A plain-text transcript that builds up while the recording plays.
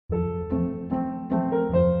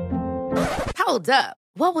Hold up.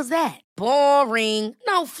 What was that? Boring.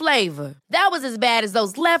 No flavor. That was as bad as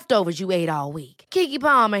those leftovers you ate all week. Keke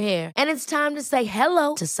Palmer here. And it's time to say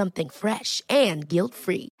hello to something fresh and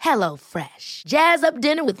guilt-free. Hello Fresh. Jazz up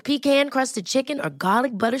dinner with pecan-crusted chicken or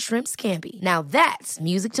garlic butter shrimp scampi. Now that's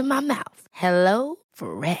music to my mouth. Hello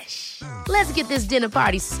Fresh. Let's get this dinner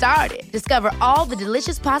party started. Discover all the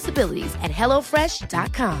delicious possibilities at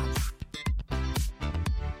hellofresh.com.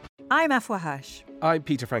 I'm Afua Hirsch. I'm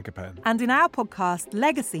Peter Frankopan. And in our podcast,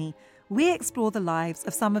 Legacy, we explore the lives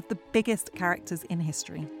of some of the biggest characters in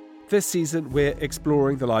history. This season, we're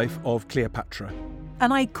exploring the life of Cleopatra.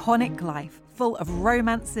 An iconic life full of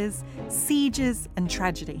romances, sieges, and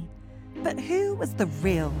tragedy. But who was the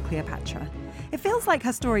real Cleopatra? It feels like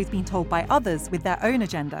her story's been told by others with their own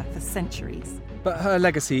agenda for centuries. But her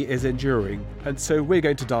legacy is enduring, and so we're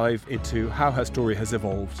going to dive into how her story has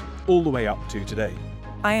evolved all the way up to today.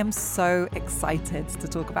 I am so excited to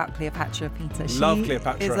talk about Cleopatra, Peter. Love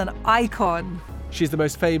Cleopatra. She is an icon. She's the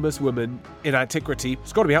most famous woman in antiquity.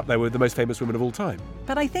 It's got to be up there with the most famous women of all time.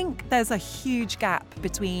 But I think there's a huge gap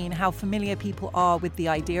between how familiar people are with the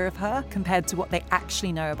idea of her compared to what they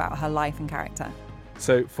actually know about her life and character.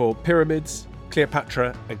 So for Pyramids,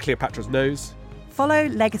 Cleopatra and Cleopatra's Nose, follow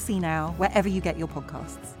Legacy now wherever you get your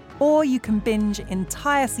podcasts. Or you can binge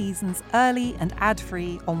entire seasons early and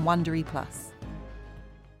ad-free on Wondery Plus.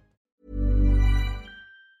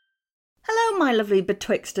 Hello, my lovely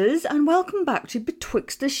Betwixters, and welcome back to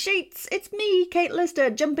Betwixt the Sheets. It's me, Kate Lister,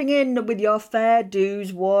 jumping in with your fair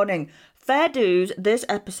dues warning. Fair dues, this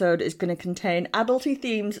episode is going to contain adulty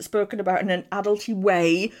themes spoken about in an adulty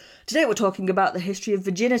way. Today we're talking about the history of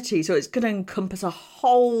virginity, so it's going to encompass a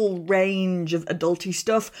whole range of adulty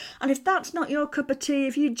stuff. And if that's not your cup of tea,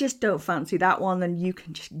 if you just don't fancy that one, then you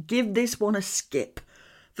can just give this one a skip.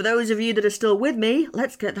 For those of you that are still with me,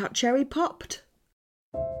 let's get that cherry popped.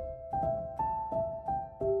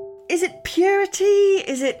 Is it purity?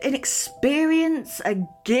 Is it inexperience? A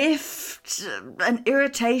gift? An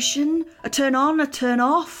irritation? A turn on? A turn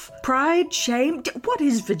off? Pride? Shame? What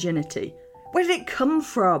is virginity? Where did it come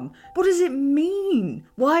from? What does it mean?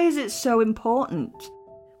 Why is it so important?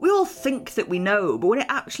 We all think that we know, but when it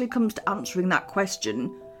actually comes to answering that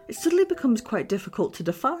question, it suddenly becomes quite difficult to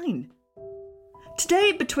define.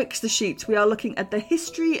 Today, Betwixt the Sheets, we are looking at the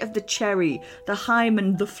history of the cherry, the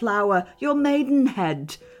hymen, the flower, your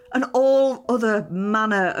maidenhead, and all other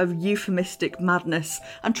manner of euphemistic madness,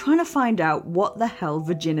 and trying to find out what the hell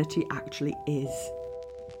virginity actually is.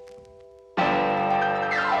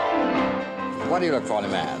 What do you look for in a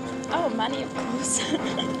man? Oh, money, of course.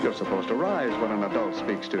 You're supposed to rise when an adult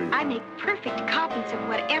speaks to you. I make perfect copies of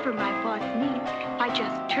whatever my boss needs by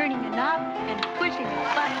just turning a knob and pushing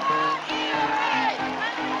a button.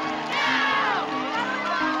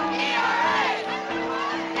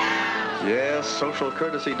 Yes, social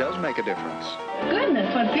courtesy does make a difference.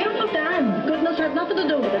 Goodness, what beautiful times. Goodness has nothing to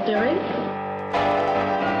do with it, dearie.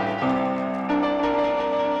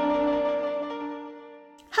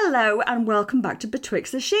 Hello and welcome back to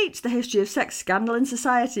Betwixt the Sheets, the history of sex scandal in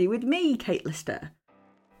society with me, Kate Lister.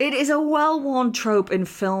 It is a well-worn trope in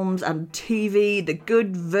films and TV, the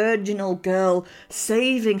good virginal girl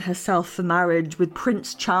saving herself for marriage with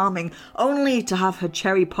Prince Charming, only to have her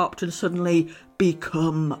cherry popped and suddenly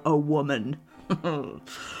become a woman.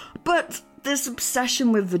 But this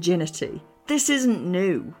obsession with virginity, this isn't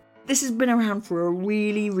new. This has been around for a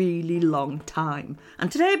really, really long time.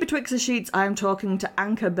 And today, Betwixt the Sheets, I am talking to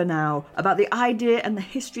Anke Bernau about the idea and the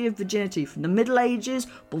history of virginity from the Middle Ages,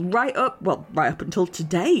 right up until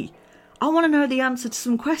today. I want to know the answer to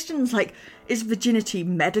some questions like, is virginity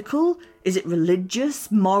medical? Is it religious,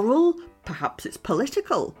 moral? Perhaps it's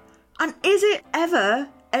political. And is it ever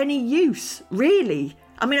any use, really?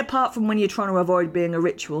 I mean, apart from when you're trying to avoid being a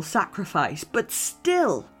ritual sacrifice, but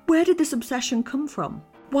still, where did this obsession come from?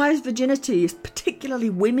 Why has virginity, particularly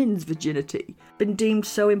women's virginity, been deemed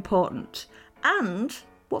so important? And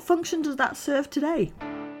what function does that serve today?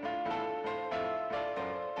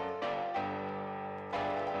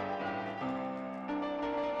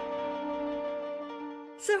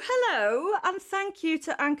 So hello, and thank you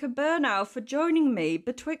to Anke Bernau for joining me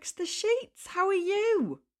Betwixt the Sheets. How are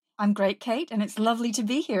you? I'm great, Kate, and it's lovely to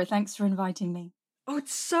be here. Thanks for inviting me. Oh,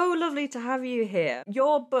 it's so lovely to have you here.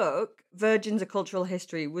 Your book, Virgins: A Cultural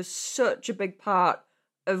History, was such a big part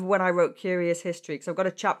of when I wrote Curious History, because I've got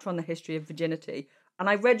a chapter on the history of virginity. And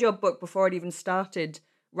I read your book before I'd even started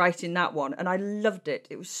writing that one, and I loved it.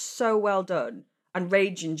 It was so well done and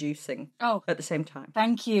rage-inducing at the same time.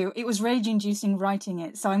 Thank you. It was rage-inducing writing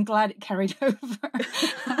it, so I'm glad it carried over.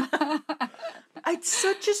 It's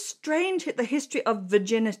such a strange the history of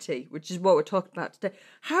virginity, which is what we're talking about today.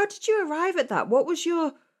 How did you arrive at that? What was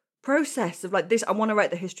your process of like this? I want to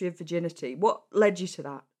write the history of virginity. What led you to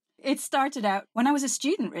that? It started out when I was a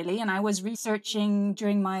student, really, and I was researching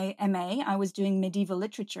during my MA. I was doing medieval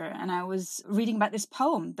literature, and I was reading about this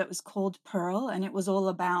poem that was called Pearl, and it was all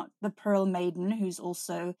about the Pearl Maiden, who's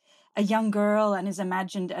also a young girl and is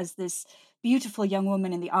imagined as this beautiful young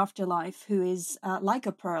woman in the afterlife who is like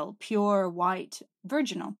a pearl, pure, white,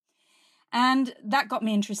 virginal. And that got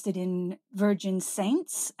me interested in virgin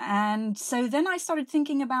saints. And so then I started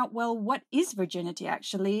thinking about, well, what is virginity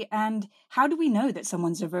actually? And how do we know that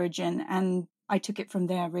someone's a virgin? And I took it from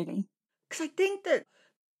there, really. Because I think that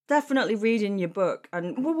definitely reading your book,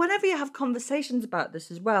 and whenever you have conversations about this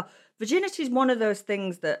as well, virginity is one of those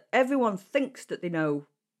things that everyone thinks that they know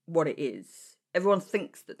what it is. Everyone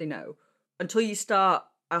thinks that they know until you start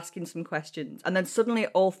asking some questions. And then suddenly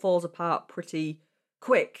it all falls apart pretty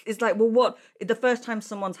quick. It's like, well, what, the first time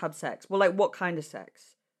someone's had sex, well, like, what kind of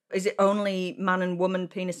sex? Is it only man and woman,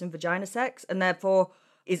 penis and vagina sex? And therefore,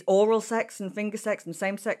 is oral sex and finger sex and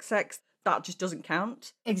same-sex sex, that just doesn't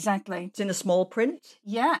count? Exactly. It's in a small print?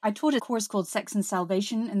 Yeah, I taught a course called Sex and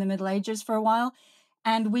Salvation in the Middle Ages for a while,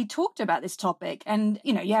 and we talked about this topic. And,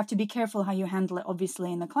 you know, you have to be careful how you handle it,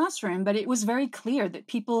 obviously, in the classroom, but it was very clear that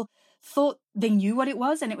people thought they knew what it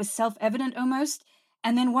was, and it was self-evident almost.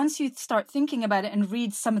 And then once you start thinking about it and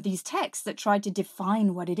read some of these texts that tried to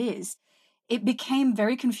define what it is, it became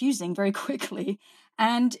very confusing very quickly.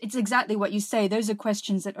 And it's exactly what you say. Those are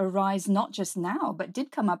questions that arise not just now, but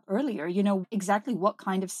did come up earlier. You know, exactly what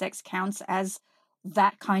kind of sex counts as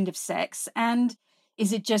that kind of sex? And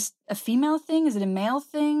is it just a female thing? Is it a male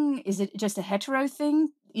thing? Is it just a hetero thing?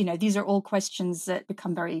 You know, these are all questions that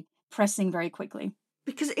become very pressing very quickly.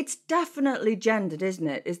 Because it's definitely gendered, isn't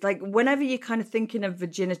it? It's like whenever you're kind of thinking of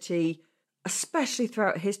virginity, especially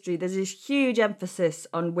throughout history, there's this huge emphasis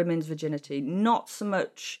on women's virginity, not so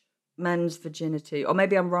much men's virginity. Or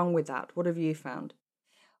maybe I'm wrong with that. What have you found?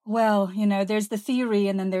 Well, you know, there's the theory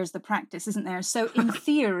and then there's the practice, isn't there? So in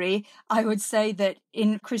theory, I would say that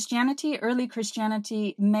in Christianity, early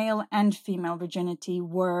Christianity, male and female virginity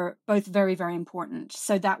were both very, very important.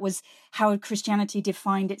 So that was how Christianity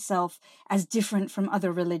defined itself as different from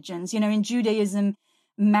other religions. You know, in Judaism,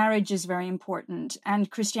 marriage is very important.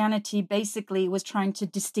 And Christianity basically was trying to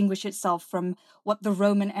distinguish itself from what the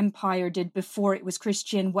Roman Empire did before it was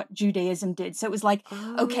Christian, what Judaism did. So it was like,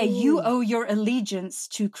 okay, you owe your allegiance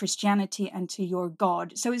to Christianity and to your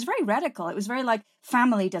God. So it was very radical. It was very like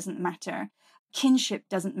family doesn't matter. Kinship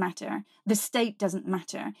doesn't matter. The state doesn't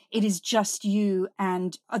matter. It is just you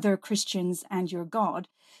and other Christians and your God.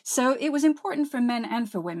 So it was important for men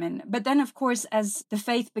and for women. But then, of course, as the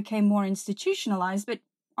faith became more institutionalized, but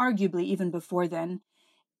arguably even before then,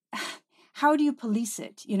 how do you police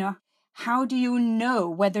it? You know, how do you know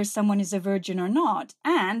whether someone is a virgin or not?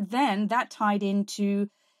 And then that tied into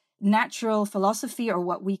natural philosophy, or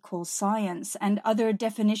what we call science, and other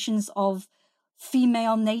definitions of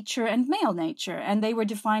female nature and male nature. And they were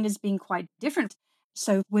defined as being quite different.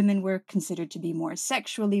 So women were considered to be more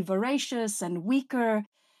sexually voracious and weaker.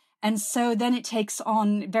 And so then it takes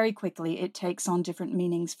on, very quickly, it takes on different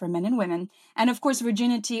meanings for men and women. And of course,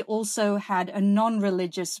 virginity also had a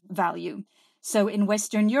non-religious value. So in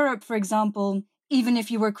Western Europe, for example, even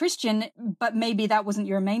if you were Christian, but maybe that wasn't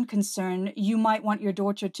your main concern, you might want your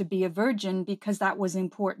daughter to be a virgin because that was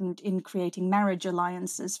important in creating marriage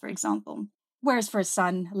alliances, for example. Whereas for a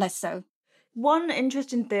son, less so. One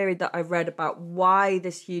interesting theory that I've read about why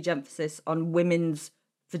this huge emphasis on women's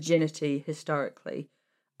virginity historically,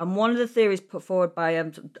 and one of the theories put forward by,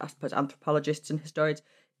 I suppose, anthropologists and historians,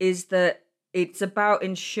 is that it's about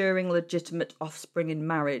ensuring legitimate offspring in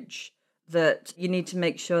marriage, that you need to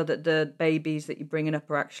make sure that the babies that you're bringing up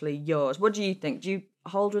are actually yours. What do you think? Do you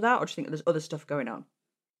hold with that, or do you think there's other stuff going on?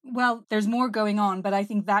 Well, there's more going on, but I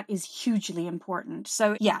think that is hugely important.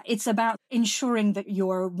 So yeah, it's about ensuring that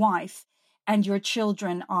your wife and your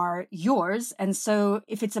children are yours. And so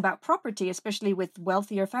if it's about property, especially with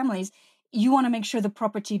wealthier families, you want to make sure the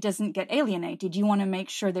property doesn't get alienated. You want to make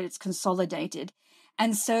sure that it's consolidated.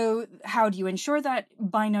 And so how do you ensure that?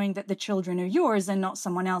 By knowing that the children are yours and not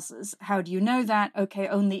someone else's. How do you know that? Okay,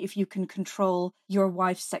 only if you can control your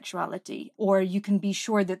wife's sexuality, or you can be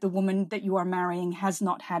sure that the woman that you are marrying has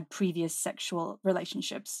not had previous sexual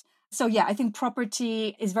relationships. So yeah, I think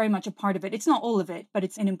property is very much a part of it. It's not all of it, but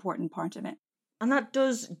it's an important part of it. And that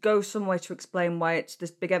does go some way to explain why it's this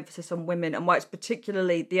big emphasis on women, and why it's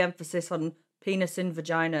particularly the emphasis on penis and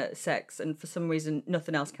vagina sex, and for some reason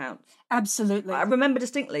nothing else counts. Absolutely. I remember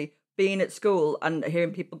distinctly being at school and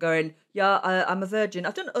hearing people going, yeah, I'm a virgin.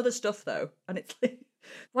 I've done other stuff, though. And it's like,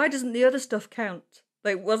 why doesn't the other stuff count?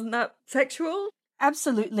 Like, wasn't that sexual?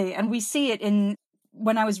 Absolutely. And we see it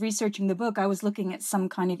when I was researching the book, I was looking at some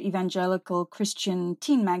kind of evangelical Christian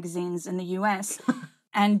teen magazines in the US.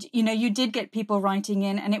 And, you did get people writing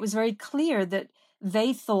in, and it was very clear that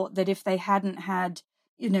they thought that if they hadn't had,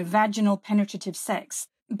 vaginal penetrative sex,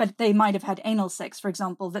 but they might have had anal sex, for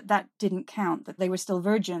example, that didn't count, that they were still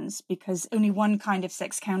virgins because only one kind of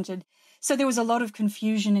sex counted. So there was a lot of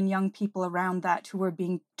confusion in young people around that who were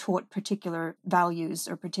being taught particular values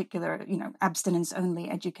or particular, abstinence-only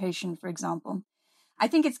education, for example. I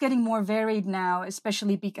think it's getting more varied now,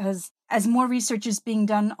 especially because as more research is being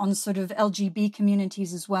done on sort of LGB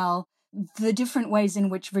communities as well, the different ways in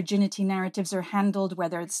which virginity narratives are handled,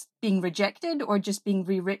 whether it's being rejected or just being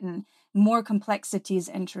rewritten, more complexity is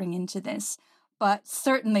entering into this. But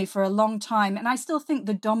certainly for a long time, and I still think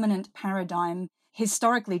the dominant paradigm,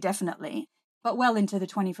 historically definitely, but well into the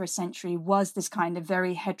 21st century, was this kind of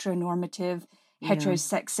very heteronormative,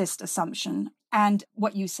 heterosexist assumption. And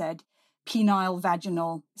what you said, penile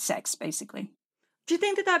vaginal sex, basically. Do you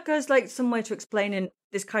think that goes like some way to explaining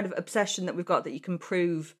this kind of obsession that we've got that you can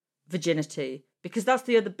prove virginity? Because that's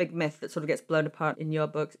the other big myth that sort of gets blown apart in your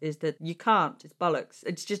books, is that you can't. It's bollocks.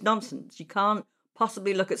 It's just nonsense. You can't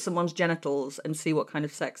possibly look at someone's genitals and see what kind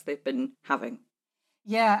of sex they've been having.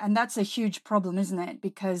 Yeah, and that's a huge problem, isn't it?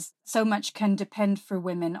 Because so much can depend for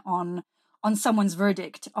women on someone's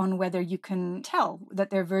verdict on whether you can tell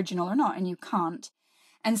that they're virginal or not, and you can't.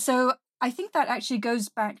 And so I think that actually goes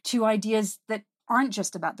back to ideas that aren't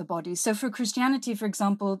just about the body. So for Christianity, for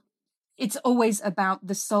example, it's always about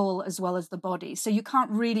the soul as well as the body. So you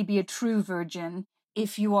can't really be a true virgin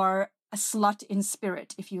if you are a slut in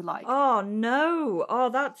spirit, if you like. Oh, no. Oh,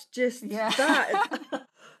 that's just that.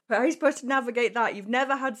 How are you supposed to navigate that? You've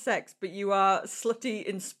never had sex, but you are slutty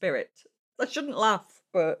in spirit. I shouldn't laugh,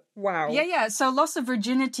 but wow. Yeah. So loss of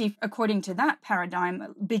virginity, according to that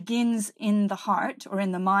paradigm, begins in the heart or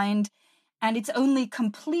in the mind, and it's only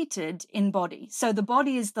completed in body. So the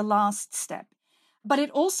body is the last step. But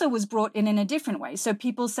it also was brought in a different way. So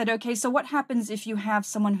people said, okay, so what happens if you have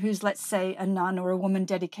someone who's, let's say, a nun or a woman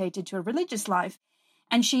dedicated to a religious life,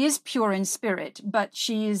 and she is pure in spirit, but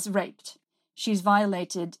she is raped, she's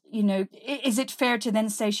violated, is it fair to then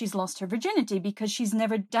say she's lost her virginity because she's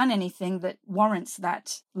never done anything that warrants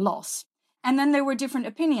that loss? And then there were different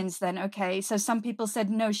opinions then, okay, so some people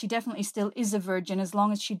said, no, she definitely still is a virgin as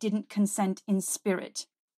long as she didn't consent in spirit.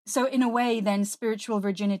 So in a way, then, spiritual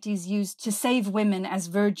virginity is used to save women as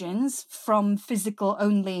virgins from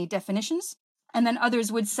physical-only definitions. And then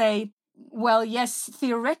others would say, well, yes,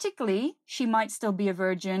 theoretically, she might still be a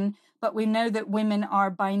virgin, but we know that women are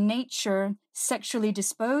by nature sexually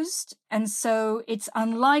disposed, and so it's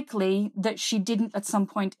unlikely that she didn't at some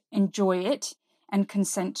point enjoy it and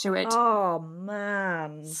consent to it. Oh,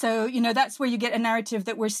 man. So, that's where you get a narrative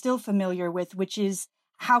that we're still familiar with, which is,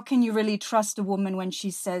 how can you really trust a woman when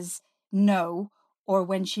she says no, or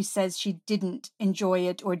when she says she didn't enjoy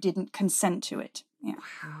it or didn't consent to it? Yeah.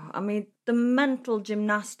 Wow. I mean, the mental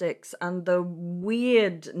gymnastics and the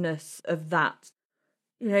weirdness of that.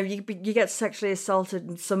 You get sexually assaulted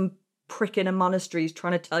and some prick in a monastery is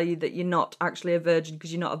trying to tell you that you're not actually a virgin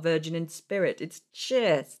because you're not a virgin in spirit. It's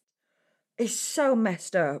so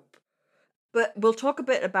messed up. But we'll talk a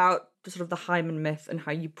bit about the sort of the hymen myth and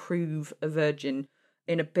how you prove a virgin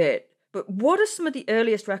in a bit. But what are some of the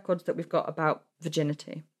earliest records that we've got about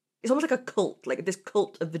virginity? It's almost like a cult, like this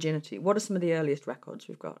cult of virginity. What are some of the earliest records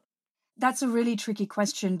we've got? That's a really tricky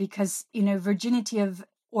question because, virginity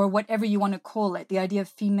or whatever you want to call it, the idea of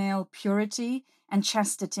female purity and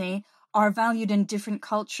chastity are valued in different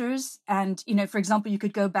cultures. And, for example, you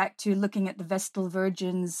could go back to looking at the Vestal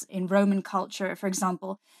Virgins in Roman culture, for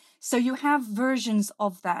example. So you have versions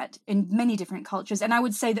of that in many different cultures. And I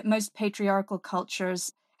would say that most patriarchal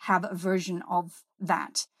cultures have a version of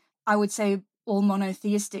that. I would say all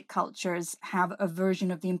monotheistic cultures have a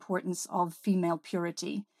version of the importance of female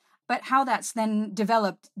purity. But how that's then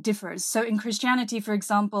developed differs. So in Christianity, for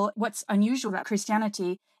example, what's unusual about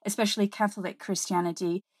Christianity, especially Catholic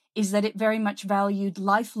Christianity, is that it very much valued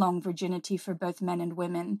lifelong virginity for both men and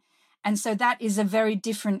women. And so that is a very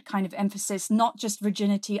different kind of emphasis, not just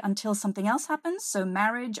virginity until something else happens, so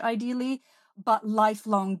marriage ideally, but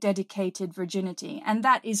lifelong dedicated virginity. And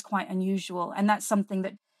that is quite unusual. And that's something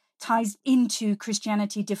that ties into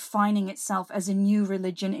Christianity defining itself as a new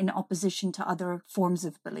religion in opposition to other forms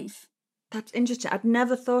of belief. That's interesting. I'd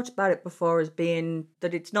never thought about it before as being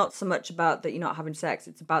that it's not so much about that you're not having sex,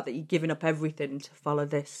 it's about that you're giving up everything to follow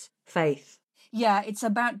this faith. Yeah, it's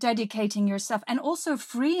about dedicating yourself and also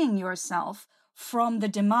freeing yourself from the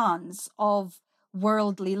demands of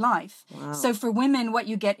worldly life. Wow. So for women, what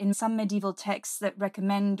you get in some medieval texts that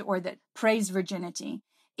recommend or that praise virginity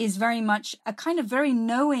is very much a kind of very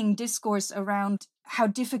knowing discourse around how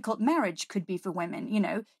difficult marriage could be for women. You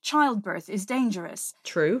know, childbirth is dangerous.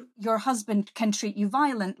 True. Your husband can treat you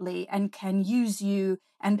violently and can use you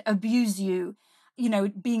and abuse you. You know,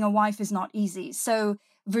 being a wife is not easy. So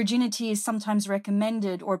virginity is sometimes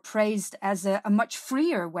recommended or praised as a much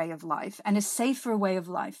freer way of life and a safer way of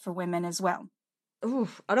life for women as well.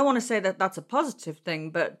 Oof, I don't want to say that that's a positive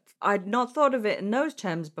thing, but I'd not thought of it in those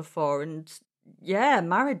terms before. And yeah,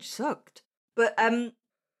 marriage sucked. But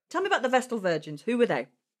tell me about the Vestal Virgins. Who were they?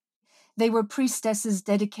 They were priestesses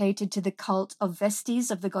dedicated to the cult of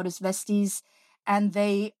Vestes, of the goddess Vestes, and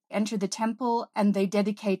they entered the temple and they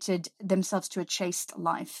dedicated themselves to a chaste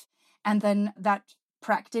life. And then that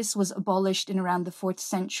practice was abolished in around the 4th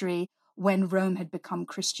century when Rome had become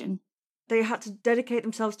Christian. They had to dedicate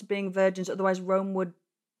themselves to being virgins, otherwise Rome would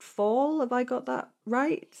fall. Have I got that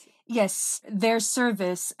right? Yes, their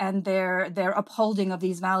service and their upholding of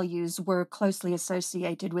these values were closely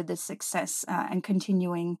associated with the success and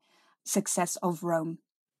continuing success of Rome.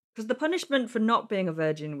 Because the punishment for not being a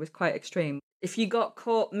virgin was quite extreme. If you got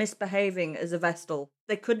caught misbehaving as a Vestal,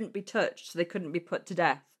 they couldn't be touched, so they couldn't be put to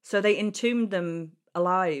death. So they entombed them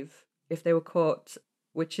alive if they were caught,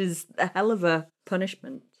 which is a hell of a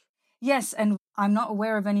punishment. Yes, and I'm not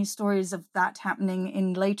aware of any stories of that happening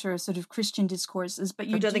in later sort of Christian discourses, but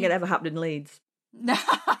I don't think it ever happened in Leeds.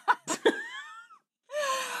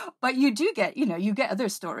 But you do get, you get other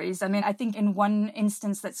stories. I mean, I think in one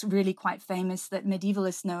instance that's really quite famous that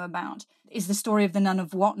medievalists know about is the story of the Nun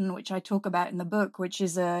of Wotton, which I talk about in the book, which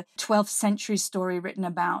is a 12th century story written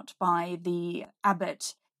about by the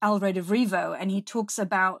abbot Alred of Rievaulx. And he talks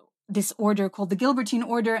about this order called the Gilbertine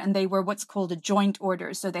Order, and they were what's called a joint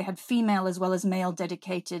order. So they had female as well as male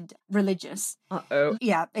dedicated religious. Uh-oh.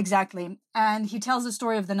 Yeah, exactly. And he tells the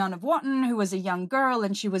story of the Nun of Wotton, who was a young girl,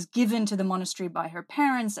 and she was given to the monastery by her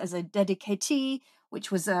parents as a dedicatee, which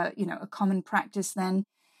was a common practice then.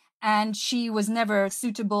 And she was never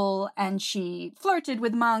suitable, and she flirted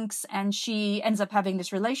with monks, and she ends up having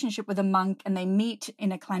this relationship with a monk, and they meet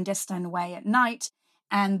in a clandestine way at night,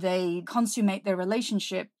 and they consummate their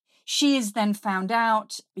relationship. She is then found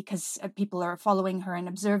out because people are following her and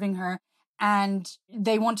observing her, and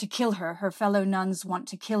they want to kill her. Her fellow nuns want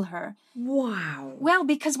to kill her. Wow. Well,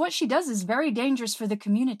 because what she does is very dangerous for the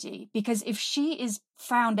community, because if she is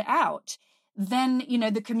found out, then,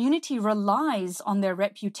 the community relies on their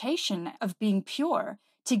reputation of being pure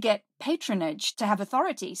to get patronage, to have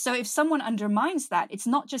authority. So if someone undermines that, it's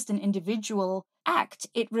not just an individual act,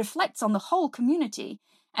 it reflects on the whole community.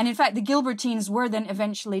 And in fact, the Gilbertines were then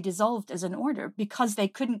eventually dissolved as an order because they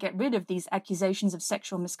couldn't get rid of these accusations of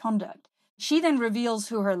sexual misconduct. She then reveals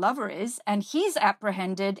who her lover is, and he's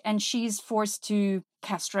apprehended, and she's forced to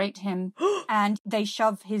castrate him, and they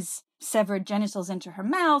shove his severed genitals into her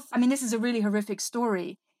mouth. I mean, this is a really horrific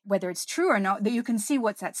story. Whether it's true or not, that you can see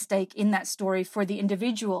what's at stake in that story for the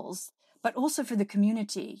individuals, but also for the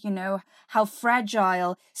community, how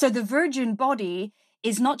fragile. So the virgin body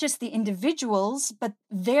is not just the individuals, but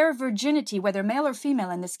their virginity, whether male or female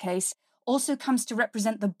in this case, also comes to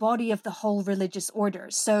represent the body of the whole religious order.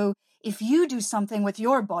 So if you do something with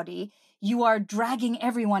your body, you are dragging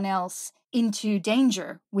everyone else into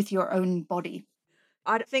danger with your own body.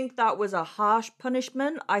 I think that was a harsh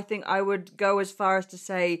punishment. I think I would go as far as to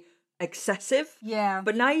say excessive. Yeah.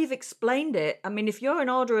 But now you've explained it. I mean, if you're an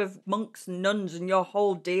order of monks and nuns and your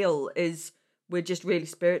whole deal is we're just really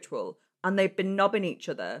spiritual, and they've been knobbing each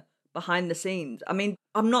other behind the scenes. I mean,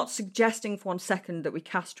 I'm not suggesting for 1 second that we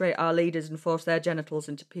castrate our leaders and force their genitals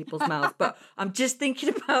into people's mouths, but I'm just thinking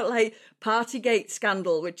about, like, Partygate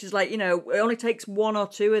scandal, which is like, it only takes 1 or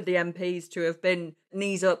 2 of the MPs to have been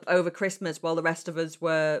knees up over Christmas while the rest of us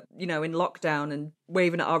were, in lockdown and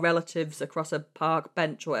waving at our relatives across a park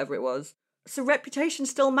bench or whatever it was. So reputation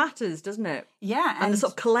still matters, doesn't it? Yeah. And the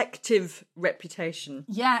sort of collective reputation.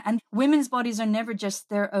 Yeah, and women's bodies are never just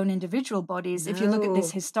their own individual bodies. No. If you look at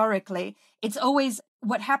this historically, it's always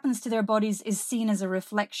what happens to their bodies is seen as a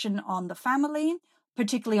reflection on the family,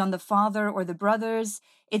 particularly on the father or the brothers.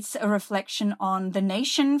 It's a reflection on the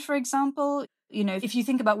nation, for example. If you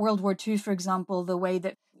think about World War II, for example, the way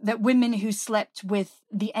that women who slept with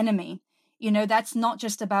the enemy, that's not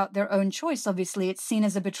just about their own choice, obviously. It's seen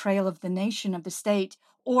as a betrayal of the nation, of the state.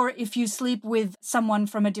 Or if you sleep with someone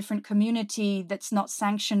from a different community that's not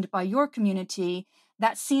sanctioned by your community,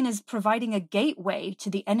 that's seen as providing a gateway to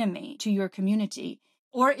the enemy, to your community.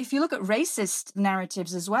 Or if you look at racist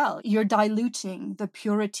narratives as well, you're diluting the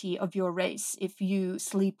purity of your race if you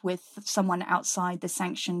sleep with someone outside the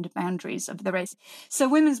sanctioned boundaries of the race. So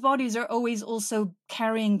women's bodies are always also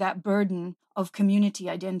carrying that burden of community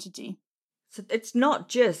identity. So it's not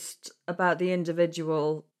just about the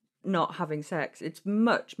individual not having sex. It's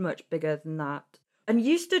much, much bigger than that. And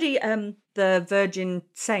you study the Virgin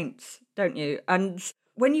Saints, don't you? And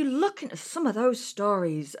when you look into some of those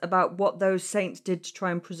stories about what those saints did to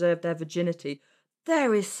try and preserve their virginity,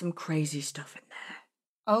 there is some crazy stuff in there.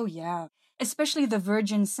 Oh, yeah. Especially the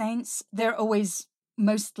Virgin Saints. They're always,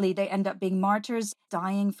 mostly, they end up being martyrs,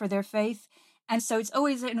 dying for their faith. And so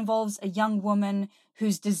it involves a young woman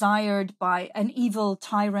who's desired by an evil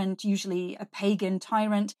tyrant, usually a pagan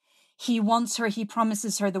tyrant. He wants her, he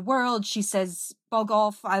promises her the world. She says, bog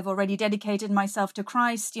off, I've already dedicated myself to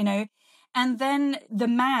Christ, And then the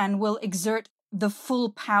man will exert the full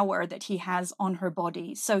power that he has on her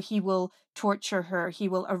body. So he will torture her, he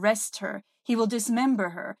will arrest her, he will dismember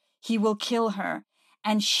her, he will kill her.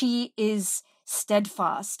 And she is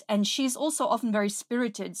steadfast. And she's also often very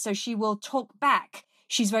spirited, so she will talk back.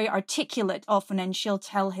 She's very articulate often, and she'll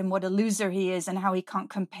tell him what a loser he is and how he can't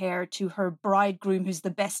compare to her bridegroom who's the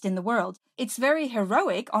best in the world. It's very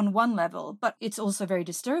heroic on one level, but it's also very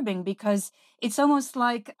disturbing because it's almost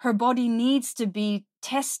like her body needs to be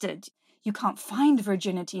tested. You can't find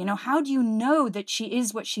virginity. How do you know that she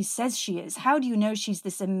is what she says she is? How do you know she's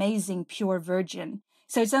this amazing, pure virgin?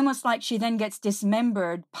 So it's almost like she then gets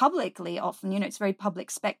dismembered publicly often. It's a very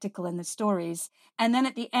public spectacle in the stories. And then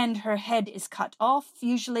at the end, her head is cut off,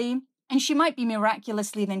 usually. And she might be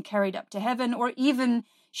miraculously then carried up to heaven, or even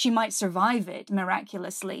she might survive it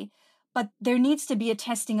miraculously. But there needs to be a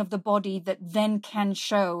testing of the body that then can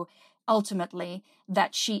show, ultimately,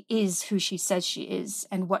 that she is who she says she is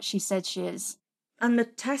and what she said she is. And the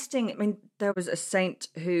testing, there was a saint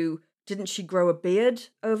who... Didn't she grow a beard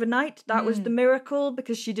overnight? That was the miracle,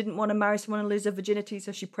 because she didn't want to marry someone and lose her virginity,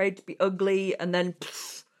 so she prayed to be ugly, and then...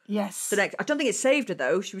 Yes. I don't think it saved her,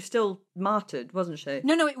 though. She was still martyred, wasn't she?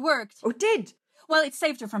 No, it worked. Oh, it did? Well, it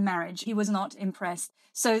saved her from marriage. He was not impressed.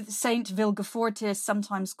 So Saint Vilgefortis,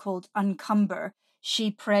 sometimes called Uncumber, she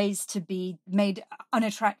prays to be made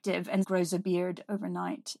unattractive and grows a beard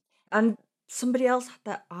overnight. And somebody else had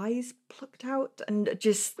their eyes plucked out, and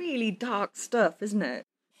just really dark stuff, isn't it?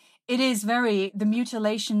 It is the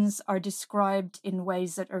mutilations are described in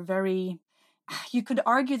ways that are very, you could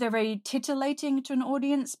argue they're very titillating to an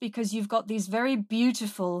audience, because you've got these very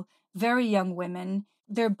beautiful, very young women.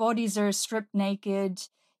 Their bodies are stripped naked.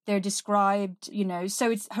 They're described, so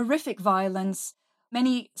it's horrific violence.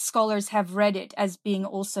 Many scholars have read it as being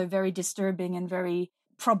also very disturbing and very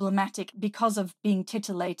problematic because of being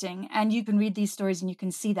titillating. And you can read these stories and you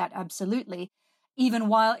can see that absolutely. Even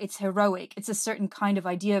while it's heroic, it's a certain kind of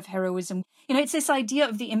idea of heroism. It's this idea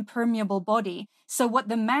of the impermeable body. So what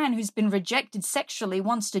the man who's been rejected sexually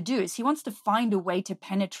wants to do is he wants to find a way to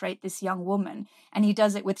penetrate this young woman. And he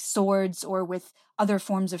does it with swords or with other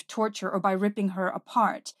forms of torture or by ripping her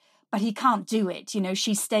apart. But he can't do it.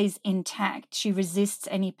 She stays intact. She resists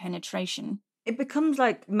any penetration. It becomes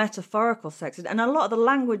like metaphorical sex. And a lot of the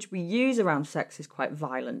language we use around sex is quite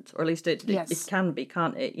violent, or at least it can be,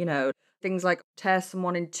 can't it? Things like tear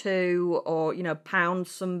someone in two, or, pound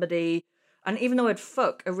somebody. And even the word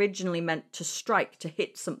fuck originally meant to strike, to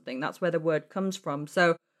hit something. That's where the word comes from.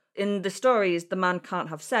 So in the stories, the man can't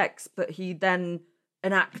have sex, but he then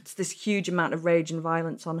enacts this huge amount of rage and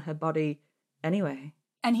violence on her body anyway.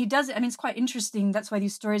 And he does it, it's quite interesting. That's why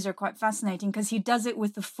these stories are quite fascinating, because he does it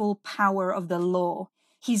with the full power of the law.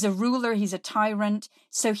 He's a ruler, he's a tyrant,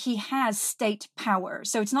 so he has state power.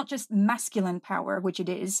 So it's not just masculine power, which it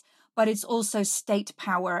is, but it's also state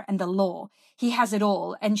power and the law. He has it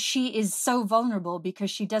all. And she is so vulnerable because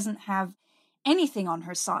she doesn't have anything on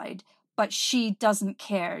her side, but she doesn't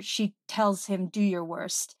care. She tells him, do your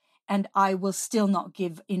worst, and I will still not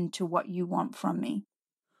give in to what you want from me.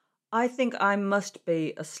 I think I must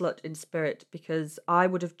be a slut in spirit, because I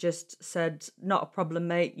would have just said, not a problem,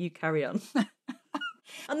 mate, you carry on.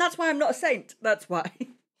 And that's why I'm not a saint. That's why.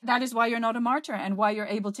 That is why you're not a martyr and why you're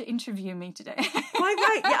able to interview me today. Quite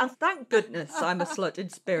right. Yeah, and thank goodness I'm a slut in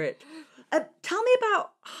spirit. Tell me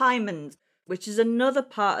about hymens, which is another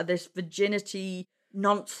part of this virginity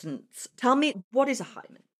nonsense. Tell me, what is a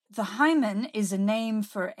hymen? The hymen is a name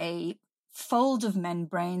for a fold of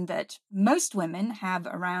membrane that most women have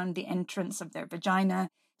around the entrance of their vagina,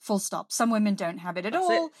 full stop. Some women don't have it at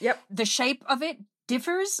all. Yep. The shape of it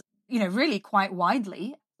differs, really quite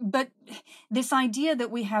widely. But this idea that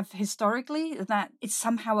we have historically, that it's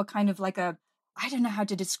somehow a kind of like a I don't know how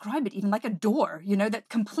to describe it, even like a door, that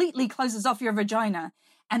completely closes off your vagina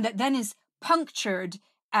and that then is punctured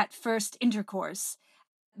at first intercourse.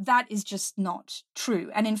 That is just not true.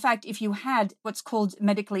 And in fact, if you had what's called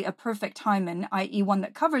medically a perfect hymen, i.e. one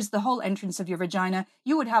that covers the whole entrance of your vagina,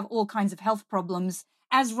 you would have all kinds of health problems,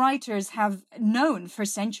 as writers have known for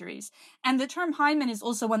centuries. And the term hymen is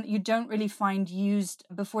also one that you don't really find used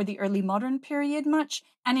before the early modern period much.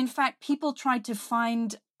 And in fact, people tried to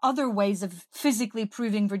find other ways of physically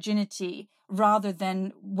proving virginity rather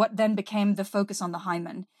than what then became the focus on the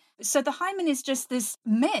hymen. So the hymen is just this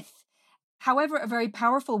myth. However, a very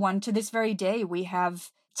powerful one. To this very day, we have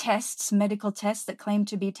tests, medical tests that claim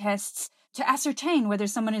to be tests to ascertain whether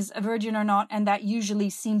someone is a virgin or not, and that usually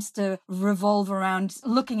seems to revolve around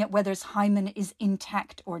looking at whether his hymen is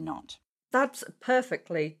intact or not. That's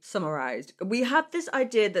perfectly summarized. We have this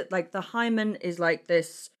idea that like the hymen is like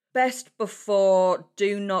this best before,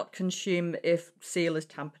 do not consume if seal is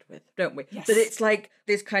tampered with, don't we? Yes. That it's like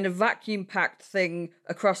this kind of vacuum-packed thing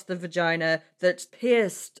across the vagina that's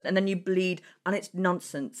pierced and then you bleed, and it's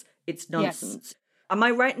nonsense. It's nonsense. Yes. Am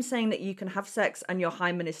I right in saying that you can have sex and your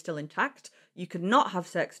hymen is still intact? You can not have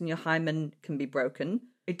sex and your hymen can be broken.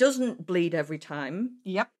 It doesn't bleed every time.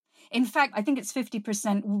 Yep. In fact, I think it's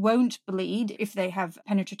 50% won't bleed if they have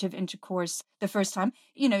penetrative intercourse the first time.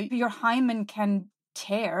 Your hymen can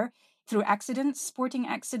tear through accidents, sporting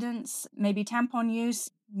accidents, maybe tampon use,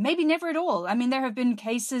 maybe never at all. I mean, there have been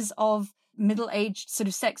cases of middle-aged sort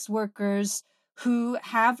of sex workers who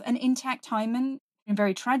have an intact hymen. And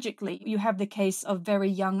very tragically, you have the case of very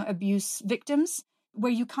young abuse victims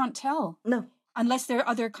where you can't tell. No. Unless there are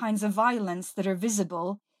other kinds of violence that are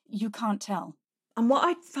visible, you can't tell. And what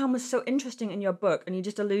I found was so interesting in your book, and you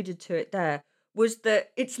just alluded to it there, was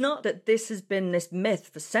that it's not that this has been this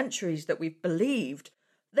myth for centuries that we've believed.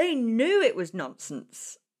 They knew it was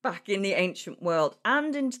nonsense back in the ancient world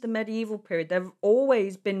and into the medieval period. There have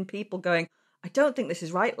always been people going, I don't think this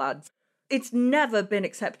is right, lads. It's never been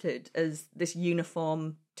accepted as this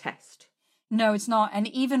uniform test. No, it's not. And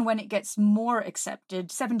even when it gets more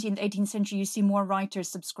accepted, 17th, 18th century, you see more writers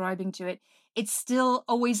subscribing to it. It's still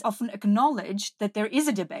always often acknowledged that there is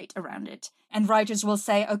a debate around it. And writers will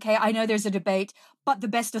say, okay, I know there's a debate, but the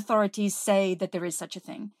best authorities say that there is such a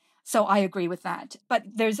thing. So I agree with that. But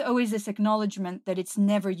there's always this acknowledgement that it's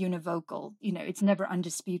never univocal, it's never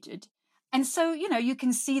undisputed. And so, you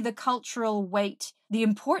can see the cultural weight, the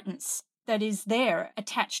importance that is there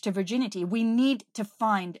attached to virginity. We need to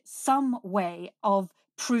find some way of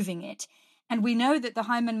proving it. And we know that the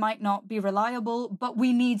hymen might not be reliable, but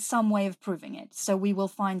we need some way of proving it. So we will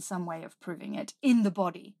find some way of proving it in the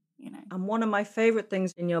body, And one of my favourite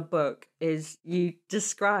things in your book is you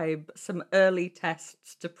describe some early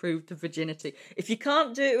tests to prove the virginity. If you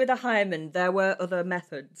can't do it with a hymen, there were other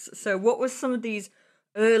methods. So what were some of these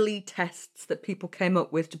early tests that people came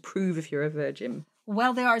up with to prove if you're a virgin?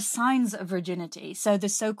 Well, there are signs of virginity, so the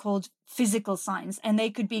so-called physical signs, and they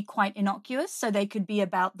could be quite innocuous. So they could be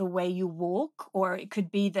about the way you walk, or it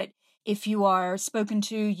could be that if you are spoken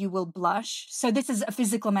to, you will blush. So this is a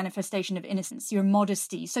physical manifestation of innocence, your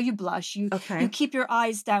modesty. So you blush, you keep your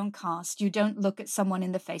eyes downcast, you don't look at someone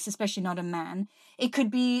in the face, especially not a man. It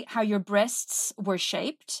could be how your breasts were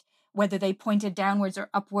shaped, whether they pointed downwards or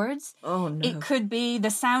upwards. Oh, no. It could be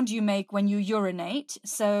the sound you make when you urinate.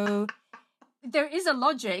 So there is a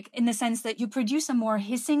logic in the sense that you produce a more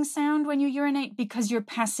hissing sound when you urinate because your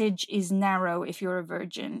passage is narrow if you're a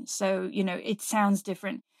virgin. So, it sounds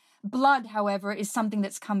different. Blood, however, is something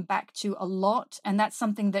that's come back to a lot, and that's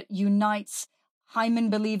something that unites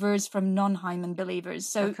hymen believers from non-hymen believers.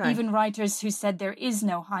 So even writers who said there is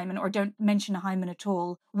no hymen or don't mention a hymen at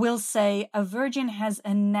all will say a virgin has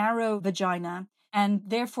a narrow vagina, and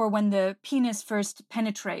therefore when the penis first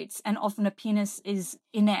penetrates, and often a penis is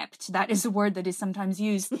inept, that is a word that is sometimes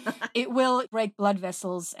used, it will break blood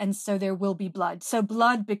vessels, and so there will be blood. So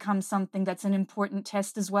blood becomes something that's an important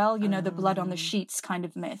test as well, the blood on the sheets kind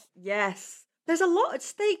of myth. Yes. There's a lot at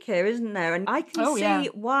stake here, isn't there? And I can see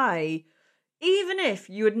why, even if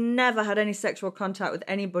you had never had any sexual contact with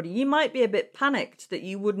anybody, you might be a bit panicked that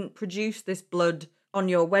you wouldn't produce this blood on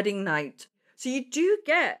your wedding night. So you do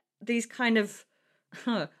get these kind of,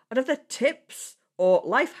 I don't know, tips or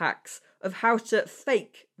life hacks of how to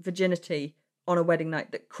fake virginity on a wedding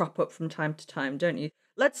night that crop up from time to time, don't you?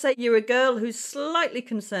 Let's say you're a girl who's slightly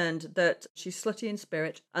concerned that she's slutty in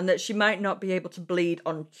spirit and that she might not be able to bleed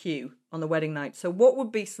on cue on the wedding night. So what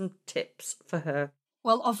would be some tips for her?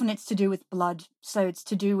 Well, often it's to do with blood. So it's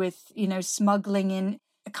to do with, smuggling in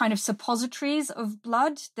kind of suppositories of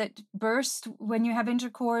blood that burst when you have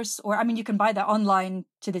intercourse. Or, I mean, you can buy that online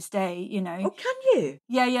to this day, you know. Oh, can you?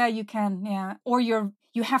 Yeah, you can, yeah. Or you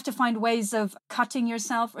have to find ways of cutting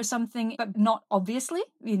yourself or something, but not obviously.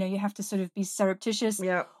 You know, you have to sort of be surreptitious.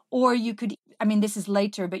 Yeah. Or you could, I mean, this is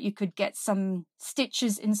later, but you could get some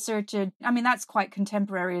stitches inserted. I mean, that's quite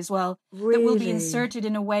contemporary as well. Really? That will be inserted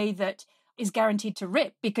in a way that is guaranteed to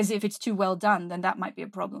rip, because if it's too well done, then that might be a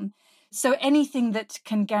problem. So anything that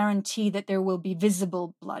can guarantee that there will be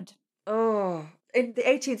visible blood. Oh, in the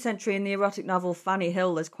 18th century, in the erotic novel Fanny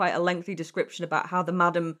Hill, there's quite a lengthy description about how the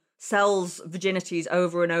madam sells virginities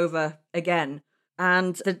over and over again.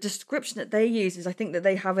 And the description that they use is, I think, that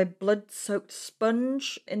they have a blood-soaked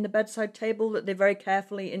sponge in the bedside table that they very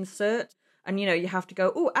carefully insert. And, you know, you have to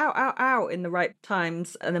go, oh, ow, ow, ow, in the right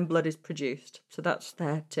times, and then blood is produced. So that's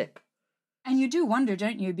their tip. And you do wonder,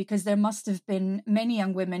 don't you? Because there must have been many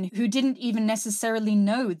young women who didn't even necessarily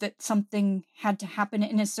know that something had to happen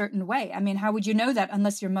in a certain way. I mean, how would you know that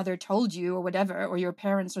unless your mother told you or whatever, or your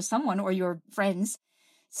parents or someone or your friends?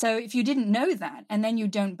 So if you didn't know that and then you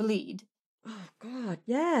don't bleed. Oh, God,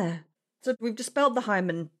 yeah. So we've dispelled the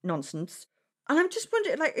hymen nonsense. And I'm just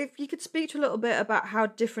wondering, like, if you could speak to a little bit about how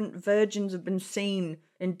different virgins have been seen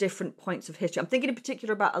in different points of history. I'm thinking in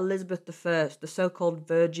particular about Elizabeth I, the so-called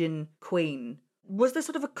Virgin Queen. Was there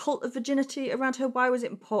sort of a cult of virginity around her? Why was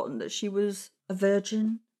it important that she was a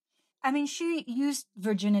virgin? I mean, she used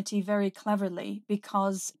virginity very cleverly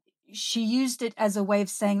because she used it as a way of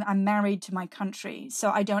saying, I'm married to my country, so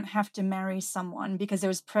I don't have to marry someone, because there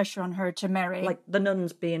was pressure on her to marry. Like the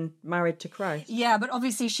nuns being married to Christ. Yeah, but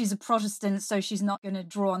obviously she's a Protestant, so she's not going to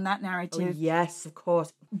draw on that narrative. Oh, yes, of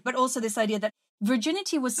course. But also this idea that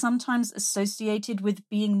virginity was sometimes associated with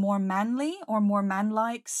being more manly or more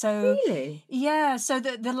manlike. So, really? Yeah, so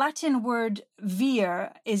the Latin word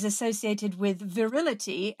vir is associated with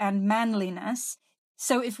virility and manliness.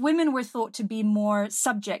 So if women were thought to be more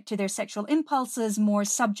subject to their sexual impulses, more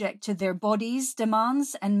subject to their bodies'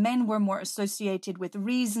 demands, and men were more associated with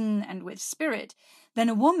reason and with spirit, then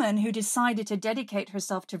a woman who decided to dedicate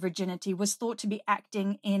herself to virginity was thought to be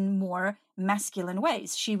acting in more masculine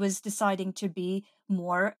ways. She was deciding to be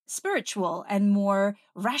more spiritual and more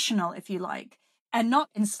rational, if you like, and not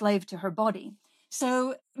enslaved to her body.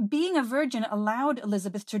 So being a virgin allowed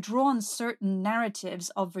Elizabeth to draw on certain narratives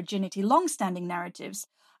of virginity, long-standing narratives,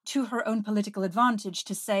 to her own political advantage,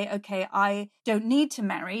 to say, okay, I don't need to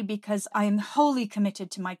marry because I am wholly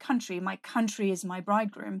committed to my country. My country is my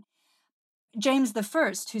bridegroom. James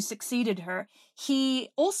I, who succeeded her, he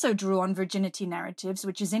also drew on virginity narratives,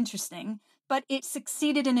 which is interesting, but it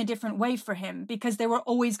succeeded in a different way for him, because there were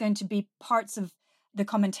always going to be parts of the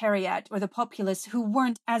commentariat or the populace who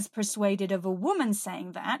weren't as persuaded of a woman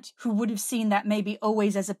saying that, who would have seen that maybe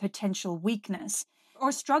always as a potential weakness, or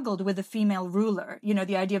struggled with a female ruler, you know,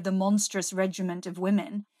 the idea of the monstrous regiment of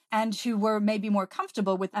women, and who were maybe more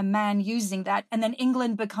comfortable with a man using that, and then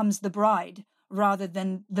England becomes the bride rather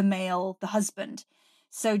than the male, the husband.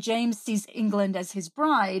 So James sees England as his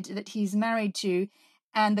bride that he's married to,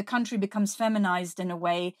 and the country becomes feminized in a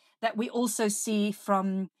way that we also see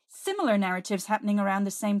from similar narratives happening around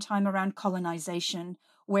the same time around colonization,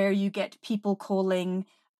 where you get people calling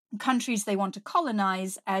countries they want to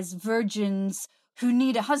colonize as virgins who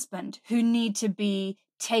need a husband, who need to be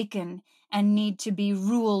taken and need to be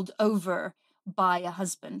ruled over by a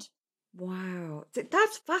husband. Wow.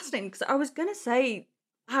 That's fascinating, because I was going to say,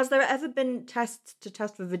 has there ever been tests to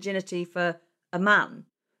test for virginity for a man?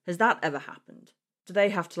 Has that ever happened? Do they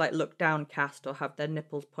have to like look downcast or have their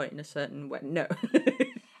nipples pointing a certain way? No.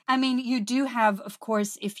 I mean, you do have, of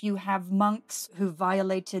course, if you have monks who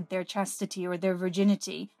violated their chastity or their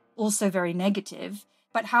virginity, also very negative.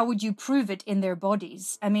 But how would you prove it in their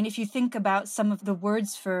bodies? I mean, if you think about some of the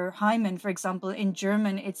words for hymen, for example, in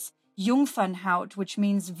German, it's Jungfernhaut, which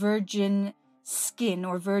means virgin skin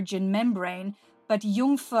or virgin membrane. But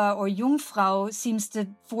Jungfer or Jungfrau seems to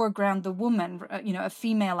foreground the woman, you know, a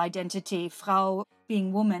female identity, Frau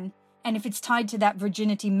being woman. And if it's tied to that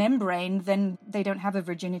virginity membrane, then they don't have a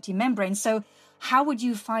virginity membrane. So how would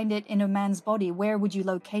you find it in a man's body? Where would you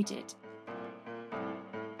locate it?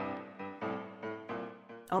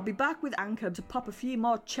 I'll be back with Anke to pop a few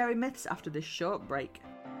more cherry myths after this short break.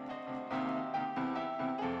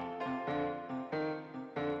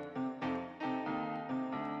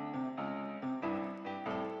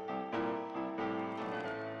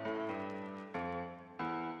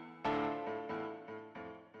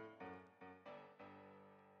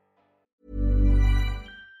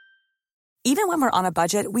 Even when we're on a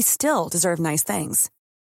budget, we still deserve nice things.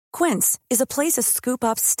 Quince is a place to scoop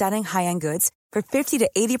up stunning high-end goods for 50 to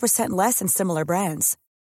 80% less than similar brands.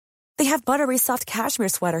 They have buttery soft cashmere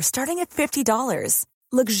sweaters starting at $50,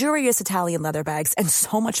 luxurious Italian leather bags, and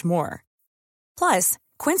so much more. Plus,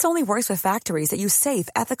 Quince only works with factories that use safe,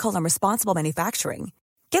 ethical, and responsible manufacturing.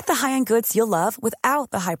 Get the high-end goods you'll love without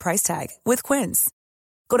the high price tag with Quince.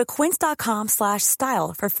 Go to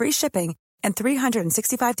quince.com/style for free shipping and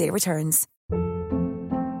 365-day returns.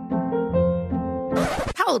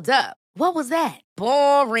 Hold up. What was that?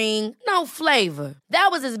 Boring. No flavor. That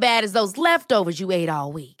was as bad as those leftovers you ate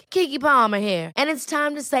all week. Keke Palmer here, and it's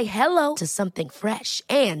time to say hello to something fresh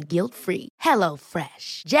and guilt-free. Hello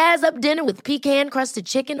Fresh. Jazz up dinner with pecan-crusted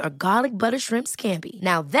chicken or garlic butter shrimp scampi.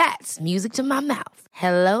 Now that's music to my mouth.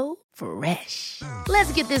 Hello Fresh.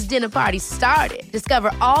 Let's get this dinner party started.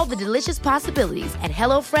 Discover all the delicious possibilities at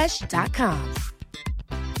hellofresh.com.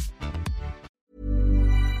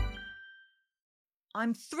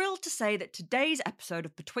 I'm thrilled to say that today's episode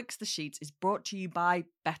of Betwixt the Sheets is brought to you by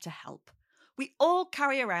BetterHelp. We all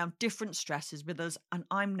carry around different stresses with us, and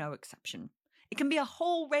I'm no exception. It can be a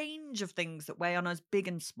whole range of things that weigh on us, big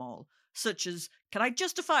and small, such as, can I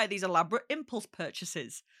justify these elaborate impulse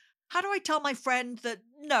purchases? How do I tell my friend that,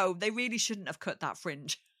 no, they really shouldn't have cut that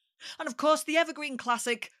fringe? And of course, the evergreen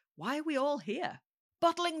classic, why are we all here?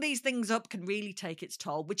 Bottling these things up can really take its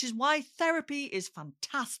toll, which is why therapy is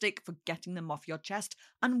fantastic for getting them off your chest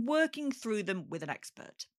and working through them with an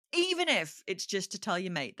expert, even if it's just to tell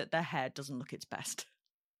your mate that their hair doesn't look its best.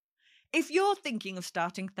 If you're thinking of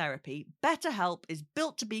starting therapy, BetterHelp is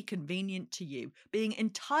built to be convenient to you, being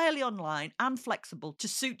entirely online and flexible to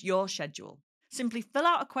suit your schedule. Simply fill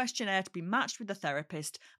out a questionnaire to be matched with a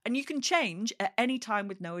therapist, and you can change at any time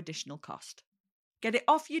with no additional cost. Get it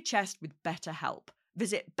off your chest with BetterHelp.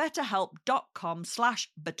 Visit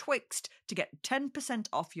betterhelp.com/betwixt to get 10%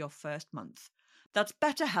 off your first month. That's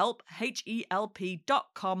BetterHelp,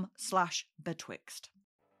 HELP.com/betwixt.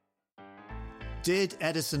 Did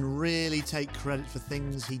Edison really take credit for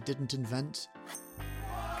things he didn't invent?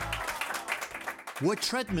 Were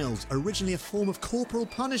treadmills originally a form of corporal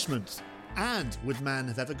punishment? And would man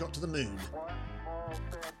have ever got to the moon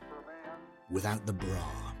without the bra?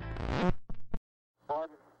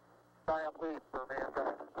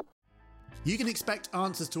 You can expect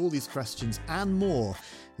answers to all these questions and more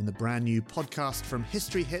in the brand new podcast from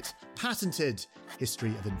history hit Patented History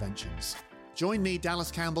of Inventions. Join me, Dallas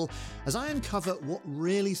Campbell, as I uncover what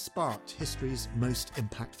really sparked history's most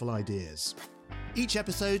impactful ideas. Each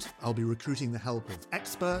episode, I'll be recruiting the help of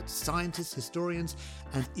experts, scientists, historians,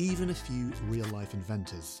 and even a few real-life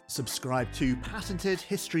inventors. Subscribe to Patented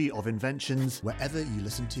History of Inventions wherever you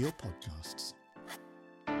listen to your podcasts.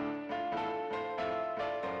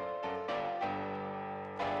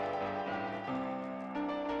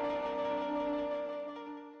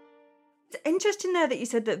 Interesting there that you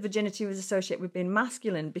said that virginity was associated with being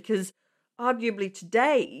masculine, because arguably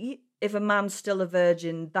today, if a man's still a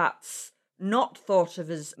virgin, that's not thought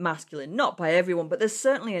of as masculine, not by everyone, but there's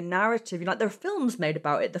certainly a narrative. Like, there are films made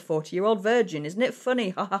about it, the 40-year-old virgin. Isn't it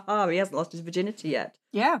funny? Ha ha ha, he hasn't lost his virginity yet.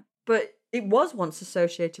 Yeah. But it was once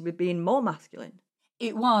associated with being more masculine.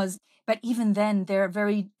 It was. But even then, there are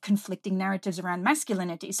very conflicting narratives around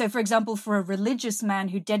masculinity. So, for example, for a religious man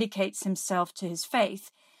who dedicates himself to his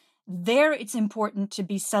faith, there it's important to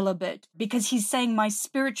be celibate because he's saying my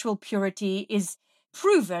spiritual purity is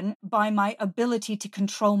proven by my ability to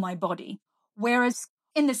control my body. Whereas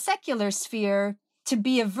in the secular sphere, to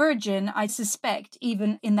be a virgin, I suspect,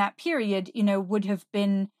 even in that period, would have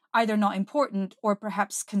been either not important or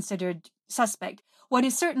perhaps considered suspect. What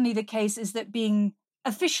is certainly the case is that being,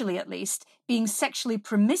 officially at least, being sexually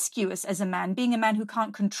promiscuous as a man, being a man who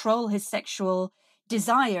can't control his sexual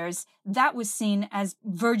desires, that was seen as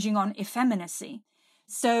verging on effeminacy.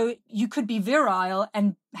 So you could be virile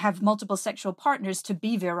and have multiple sexual partners to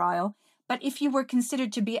be virile, but if you were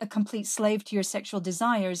considered to be a complete slave to your sexual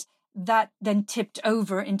desires, that then tipped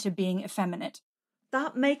over into being effeminate.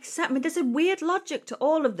 That makes sense. I mean, there's a weird logic to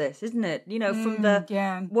all of this, isn't it? From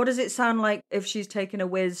what does it sound like if she's taken a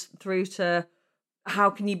whiz through to how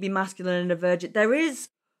can you be masculine and a virgin? There is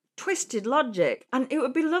twisted logic. And it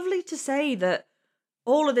would be lovely to say that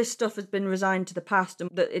all of this stuff has been resigned to the past and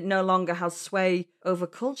that it no longer has sway over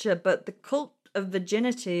culture, but the cult of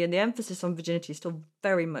virginity and the emphasis on virginity is still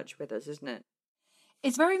very much with us, isn't it?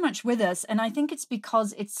 It's very much with us, and I think it's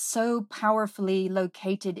because it's so powerfully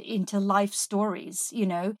located into life stories,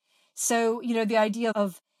 So, the idea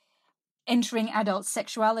of entering adult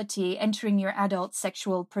sexuality, entering your adult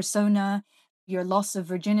sexual persona, your loss of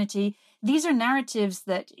virginity, these are narratives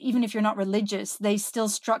that, even if you're not religious, they still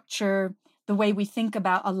structure the way we think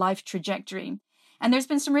about a life trajectory. And there's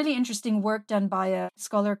been some really interesting work done by a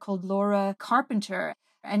scholar called Laura Carpenter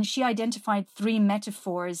And she identified 3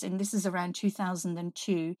 metaphors, and this is around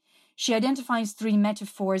 2002. She identifies 3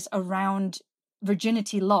 metaphors around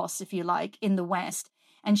virginity loss, if you like, in the West.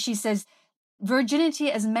 And she says,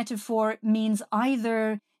 virginity as metaphor means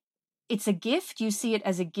either it's a gift, you see it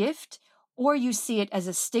as a gift, or you see it as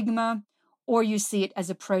a stigma, or you see it as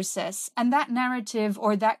a process. And that narrative,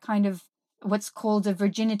 or that kind of what's called a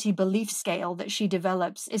virginity belief scale that she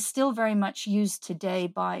develops, is still very much used today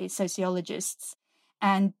by sociologists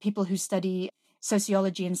and people who study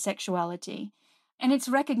sociology and sexuality. And it's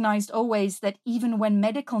recognized always that even when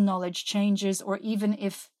medical knowledge changes, or even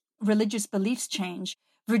if religious beliefs change,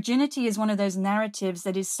 virginity is one of those narratives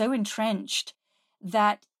that is so entrenched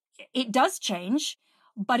that it does change,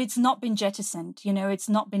 but it's not been jettisoned. It's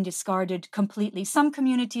not been discarded completely. Some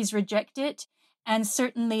communities reject it, and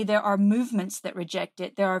certainly there are movements that reject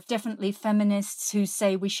it. There are definitely feminists who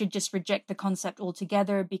say we should just reject the concept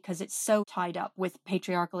altogether because it's so tied up with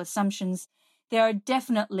patriarchal assumptions. There are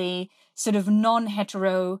definitely sort of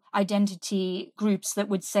non-hetero identity groups that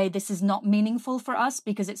would say this is not meaningful for us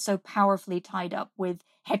because it's so powerfully tied up with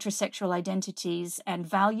heterosexual identities and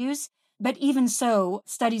values. But even so,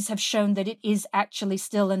 studies have shown that it is actually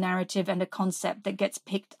still a narrative and a concept that gets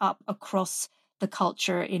picked up across the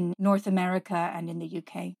culture in North America and in the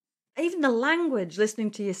UK. Even the language,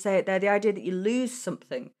 listening to you say it there, the idea that you lose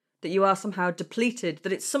something, that you are somehow depleted,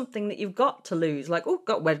 that it's something that you've got to lose. Like, oh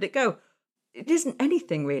God, where did it go? It isn't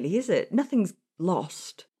anything really, is it? Nothing's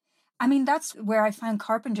lost. I mean, that's where I found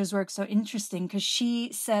Carpenter's work so interesting, because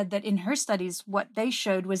she said that in her studies, what they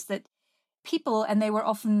showed was that people, and they were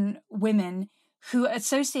often women, who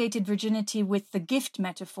associated virginity with the gift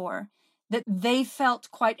metaphor, that they felt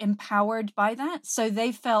quite empowered by that. So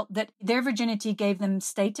they felt that their virginity gave them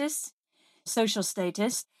status, social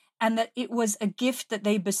status, and that it was a gift that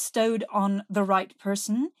they bestowed on the right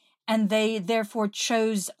person, and they therefore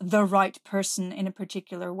chose the right person in a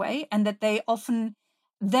particular way, and that they often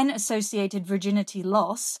then associated virginity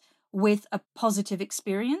loss with a positive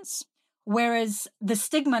experience. Whereas the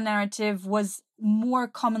stigma narrative was more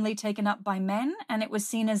commonly taken up by men, and it was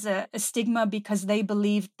seen as a stigma because they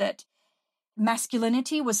believed that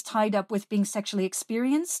masculinity was tied up with being sexually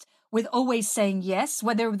experienced, with always saying yes.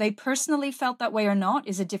 Whether they personally felt that way or not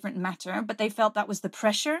is a different matter, but they felt that was the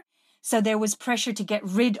pressure. So there was pressure to get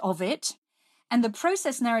rid of it. And the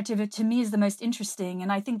process narrative, to me, is the most interesting,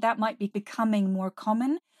 and I think that might be becoming more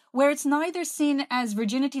common, where it's neither seen as,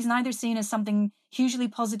 virginity is neither seen as something hugely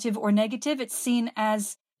positive or negative. It's seen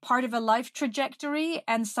as part of a life trajectory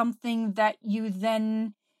and something that you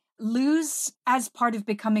then lose as part of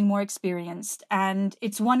becoming more experienced. And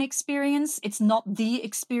it's one experience. It's not the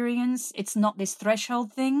experience. It's not this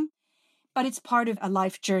threshold thing, but it's part of a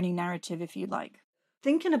life journey narrative, if you like.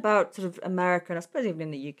 Thinking about sort of America, and I suppose even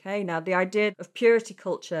in the UK now, the idea of purity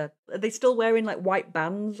culture, are they still wearing like white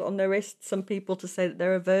bands on their wrists, some people, to say that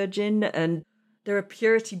they're a virgin? And there are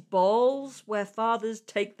purity balls where fathers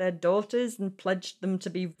take their daughters and pledge them to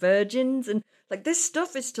be virgins. And like this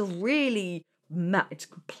stuff is still really, it's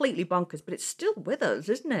completely bonkers, but it's still with us,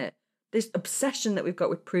 isn't it? This obsession that we've got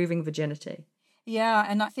with proving virginity. Yeah,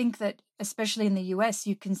 and I think that especially in the US,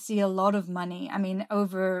 you can see a lot of money. I mean,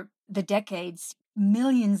 over the decades,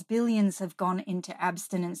 millions, billions have gone into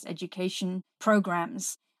abstinence education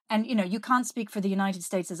programs. And, you can't speak for the United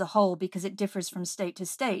States as a whole because it differs from state to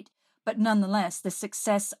state. But nonetheless, the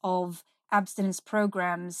success of abstinence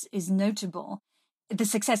programs is notable. The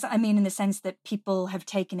success, I mean, in the sense that people have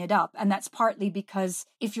taken it up. And that's partly because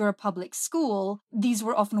if you're a public school, these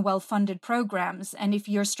were often well-funded programs. And if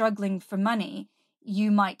you're struggling for money,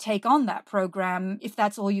 you might take on that program if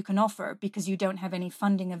that's all you can offer because you don't have any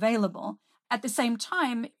funding available. At the same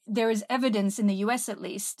time, there is evidence in the US, at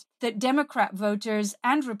least, that Democrat voters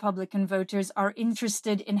and Republican voters are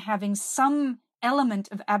interested in having some element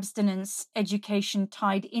of abstinence education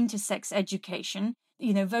tied into sex education.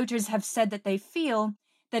 Voters have said that they feel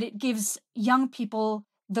that it gives young people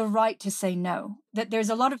the right to say no, that there's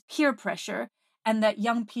a lot of peer pressure, and that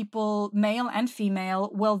young people, male and female,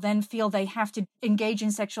 will then feel they have to engage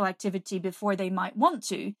in sexual activity before they might want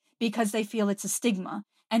to because they feel it's a stigma.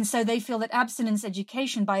 And so they feel that abstinence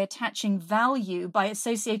education, by attaching value, by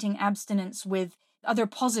associating abstinence with other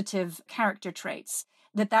positive character traits,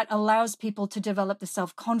 that allows people to develop the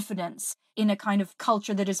self-confidence in a kind of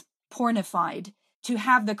culture that is pornified, to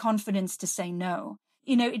have the confidence to say no.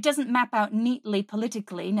 It doesn't map out neatly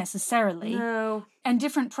politically necessarily. No. And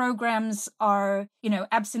different programs are,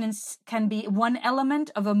 abstinence can be one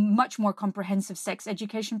element of a much more comprehensive sex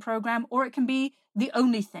education program, or it can be the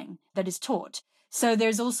only thing that is taught. So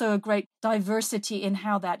there's also a great diversity in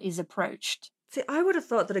how that is approached. See, I would have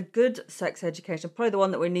thought that a good sex education, probably the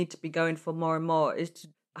one that we need to be going for more and more, is to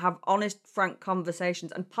have honest, frank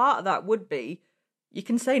conversations. And part of that would be, you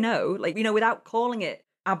can say no, like, without calling it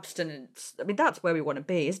abstinence. I mean, that's where we want to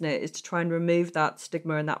be, isn't it? Is to try and remove that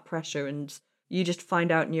stigma and that pressure, and you just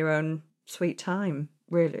find out in your own sweet time,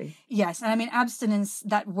 really. Yes, and I mean, abstinence,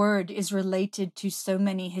 that word is related to so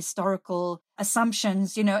many historical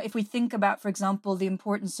assumptions. If we think about, for example, the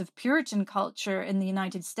importance of Puritan culture in the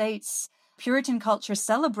United States, Puritan culture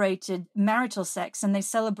celebrated marital sex, and they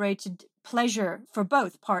celebrated pleasure for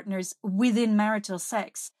both partners within marital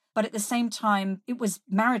sex. But at the same time, it was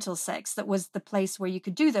marital sex that was the place where you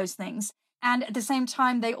could do those things. And at the same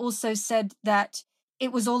time, they also said that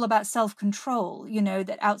it was all about self-control,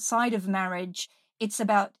 that outside of marriage, it's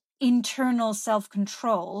about internal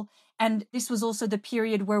self-control. And this was also the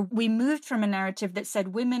period where we moved from a narrative that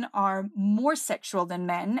said women are more sexual than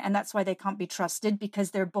men, and that's why they can't be trusted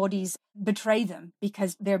because their bodies betray them,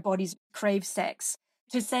 because their bodies crave sex,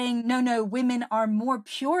 to saying, no, women are more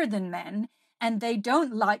pure than men, and they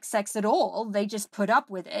don't like sex at all. They just put up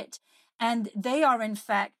with it. And they are, in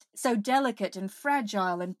fact, so delicate and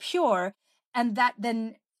fragile and pure, and that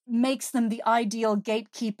then makes them the ideal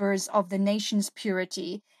gatekeepers of the nation's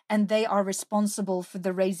purity. And they are responsible for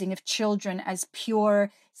the raising of children as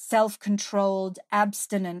pure, self-controlled,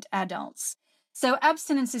 abstinent adults. So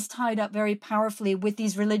abstinence is tied up very powerfully with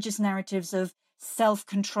these religious narratives of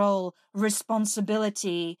self-control,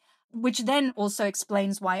 responsibility, which then also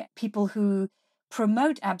explains why people who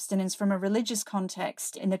promote abstinence from a religious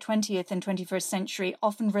context in the 20th and 21st century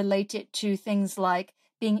often relate it to things like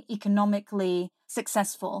being economically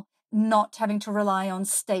successful, not having to rely on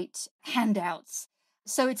state handouts.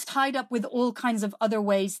 So it's tied up with all kinds of other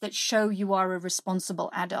ways that show you are a responsible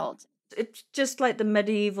adult. It's just like the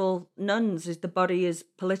medieval nuns, is the body is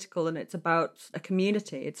political and it's about a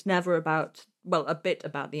community. It's never about, well, a bit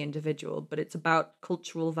about the individual, but it's about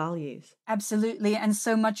cultural values. Absolutely. And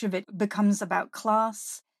so much of it becomes about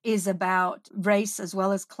class, is about race as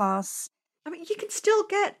well as class. I mean, you can still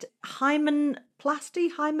get hymenoplasty.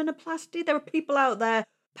 There are people out there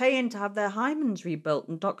paying to have their hymens rebuilt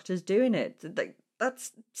and doctors doing it.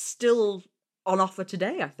 That's still on offer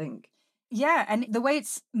today, I think. Yeah, and the way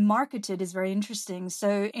it's marketed is very interesting.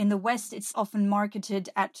 So in the West, it's often marketed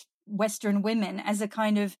at Western women as a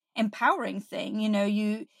kind of empowering thing.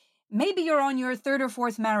 Maybe you're on your third or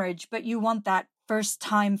fourth marriage, but you want that first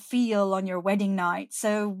time feel on your wedding night.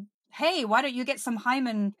 So, hey, why don't you get some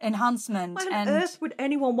hymen enhancement? Why on earth would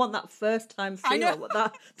anyone want that first time feel? I know.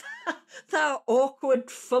 that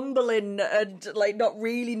awkward fumbling and not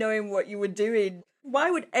really knowing what you were doing.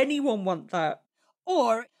 Why would anyone want that?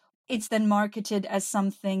 Or it's then marketed as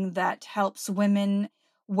something that helps women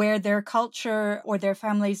where their culture or their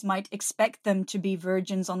families might expect them to be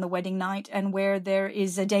virgins on the wedding night, and where there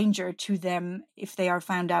is a danger to them if they are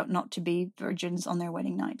found out not to be virgins on their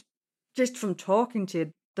wedding night. Just from talking to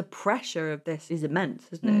you, the pressure of this is immense,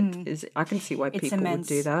 isn't it? I can see why people would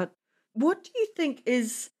do that. What do you think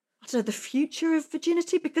is, the future of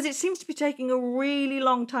virginity? Because it seems to be taking a really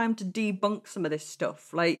long time to debunk some of this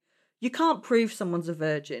stuff. You can't prove someone's a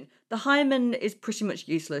virgin. The hymen is pretty much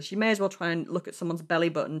useless. You may as well try and look at someone's belly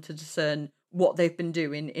button to discern what they've been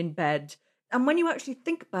doing in bed. And when you actually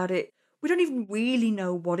think about it, we don't even really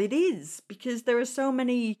know what it is, because there are so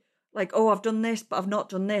many, I've done this, but I've not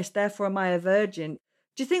done this, therefore am I a virgin?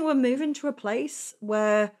 Do you think we're moving to a place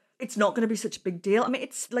where it's not going to be such a big deal? I mean,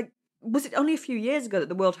 it's was it only a few years ago that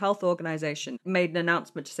the World Health Organization made an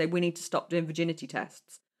announcement to say we need to stop doing virginity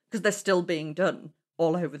tests because they're still being done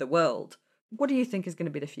all over the world? What do you think is going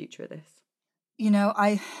to be the future of this?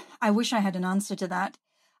 I wish I had an answer to that.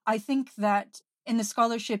 I think that in the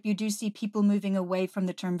scholarship, you do see people moving away from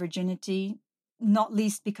the term virginity, not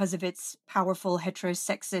least because of its powerful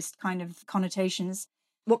heterosexist kind of connotations.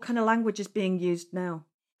 What kind of language is being used now?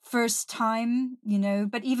 First time,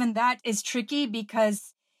 but even that is tricky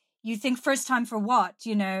because you think first time for what,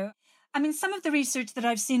 I mean, some of the research that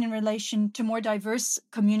I've seen in relation to more diverse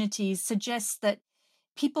communities suggests that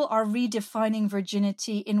people are redefining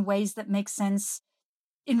virginity in ways that make sense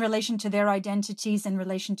in relation to their identities, in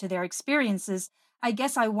relation to their experiences. I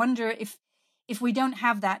guess I wonder if we don't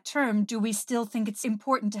have that term, do we still think it's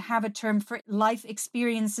important to have a term for life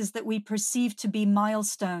experiences that we perceive to be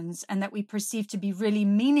milestones and that we perceive to be really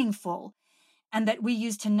meaningful and that we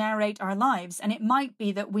use to narrate our lives? And it might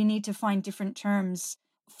be that we need to find different terms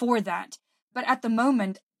for that. But at the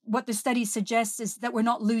moment, what the study suggests is that we're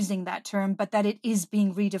not losing that term, but that it is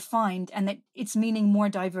being redefined and that it's meaning more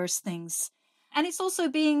diverse things. And it's also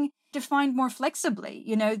being defined more flexibly.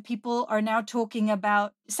 You know, people are now talking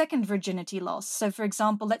about second virginity loss. So, for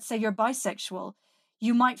example, let's say you're bisexual.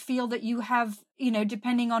 You might feel that you have, you know,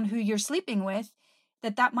 depending on who you're sleeping with,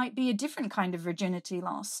 that might be a different kind of virginity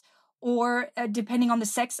loss. Or depending on the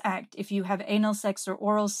sex act, if you have anal sex or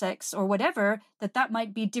oral sex or whatever, that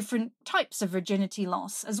might be different types of virginity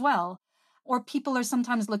loss as well. Or people are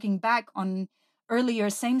sometimes looking back on earlier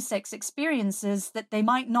same-sex experiences that they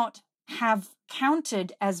might not have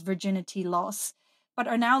counted as virginity loss, but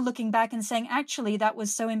are now looking back and saying, actually, that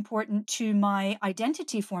was so important to my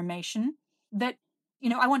identity formation that, you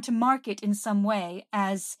know, I want to mark it in some way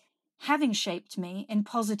as having shaped me in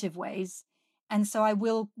positive ways. And so I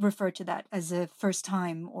will refer to that as a first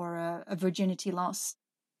time or a virginity loss.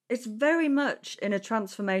 It's very much in a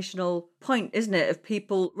transformational point, isn't it, of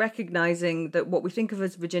people recognizing that what we think of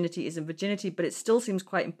as virginity isn't virginity, but it still seems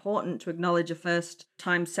quite important to acknowledge a first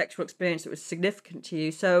time sexual experience that was significant to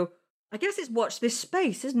you. So I guess it's watch this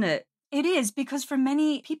space, isn't it? It is, because for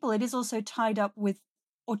many people, it is also tied up with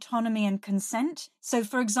autonomy and consent. So,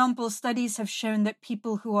 for example, studies have shown that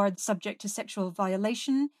people who are subject to sexual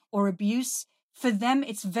violation or abuse, for them,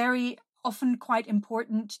 it's very often quite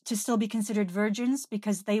important to still be considered virgins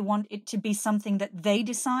because they want it to be something that they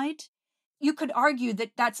decide. You could argue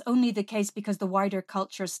that that's only the case because the wider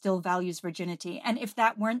culture still values virginity. And if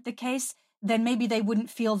that weren't the case, then maybe they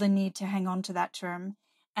wouldn't feel the need to hang on to that term.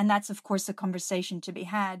 And that's, of course, a conversation to be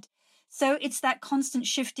had. So it's that constant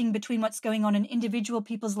shifting between what's going on in individual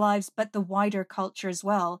people's lives, but the wider culture as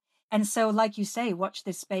well. And so, like you say, watch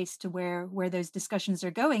this space to where those discussions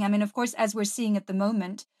are going. I mean, of course, as we're seeing at the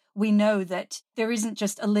moment, we know that there isn't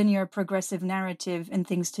just a linear progressive narrative in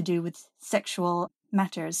things to do with sexual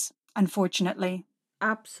matters, unfortunately.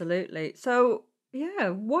 Absolutely. So, yeah,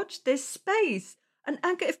 watch this space. And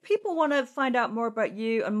Anke, if people want to find out more about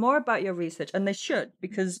you and more about your research, and they should,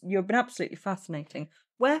 because you've been absolutely fascinating,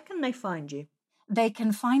 where can they find you? They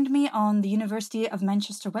can find me on the University of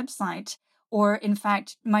Manchester website, or in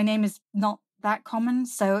fact, my name is not that common,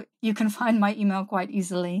 so you can find my email quite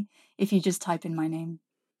easily if you just type in my name.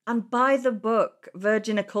 And buy the book,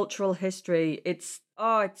 Virgin: A Cultural History. It's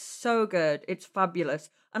so good. It's fabulous.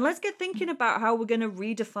 And let's get thinking about how we're going to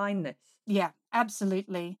redefine this. Yeah,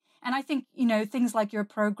 absolutely. And I think, you know, things like your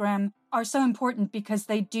program are so important because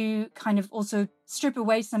they do kind of also strip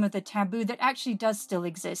away some of the taboo that actually does still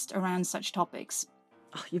exist around such topics.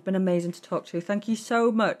 Oh, you've been amazing to talk to. Thank you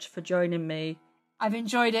so much for joining me. I've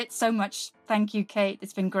enjoyed it so much. Thank you, Kate.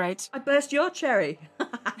 It's been great. I burst your cherry.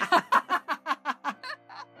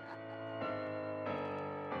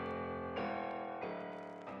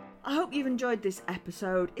 I hope you've enjoyed this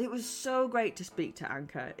episode. It was so great to speak to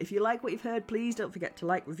Anke. If you like what you've heard, please don't forget to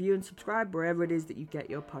like, review and subscribe wherever it is that you get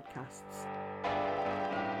your podcasts.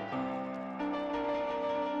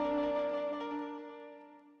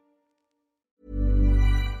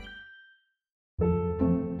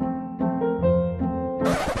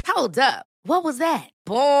 Hold up. What was that?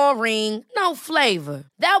 Boring. No flavor.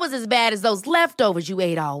 That was as bad as those leftovers you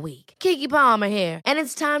ate all week. Keke Palmer here. And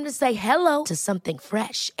it's time to say hello to something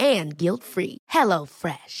fresh and guilt-free. Hello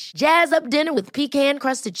Fresh. Jazz up dinner with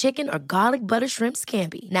pecan-crusted chicken or garlic butter shrimp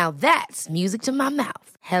scampi. Now that's music to my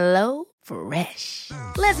mouth. Hello Fresh.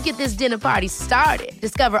 Let's get this dinner party started.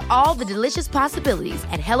 Discover all the delicious possibilities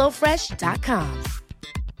at HelloFresh.com.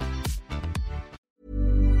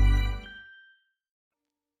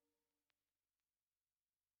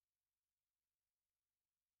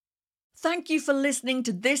 Thank you for listening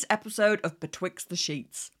to this episode of Betwixt the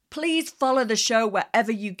Sheets. Please follow the show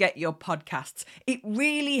wherever you get your podcasts. It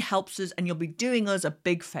really helps us and you'll be doing us a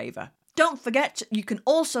big favour. Don't forget, you can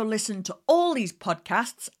also listen to all these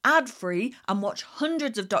podcasts ad-free and watch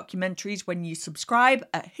hundreds of documentaries when you subscribe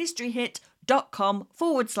at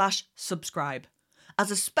historyhit.com/subscribe.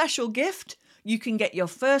 As a special gift, you can get your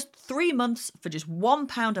first 3 months for just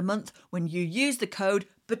 £1 a month when you use the code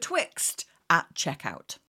BETWIXT at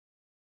checkout.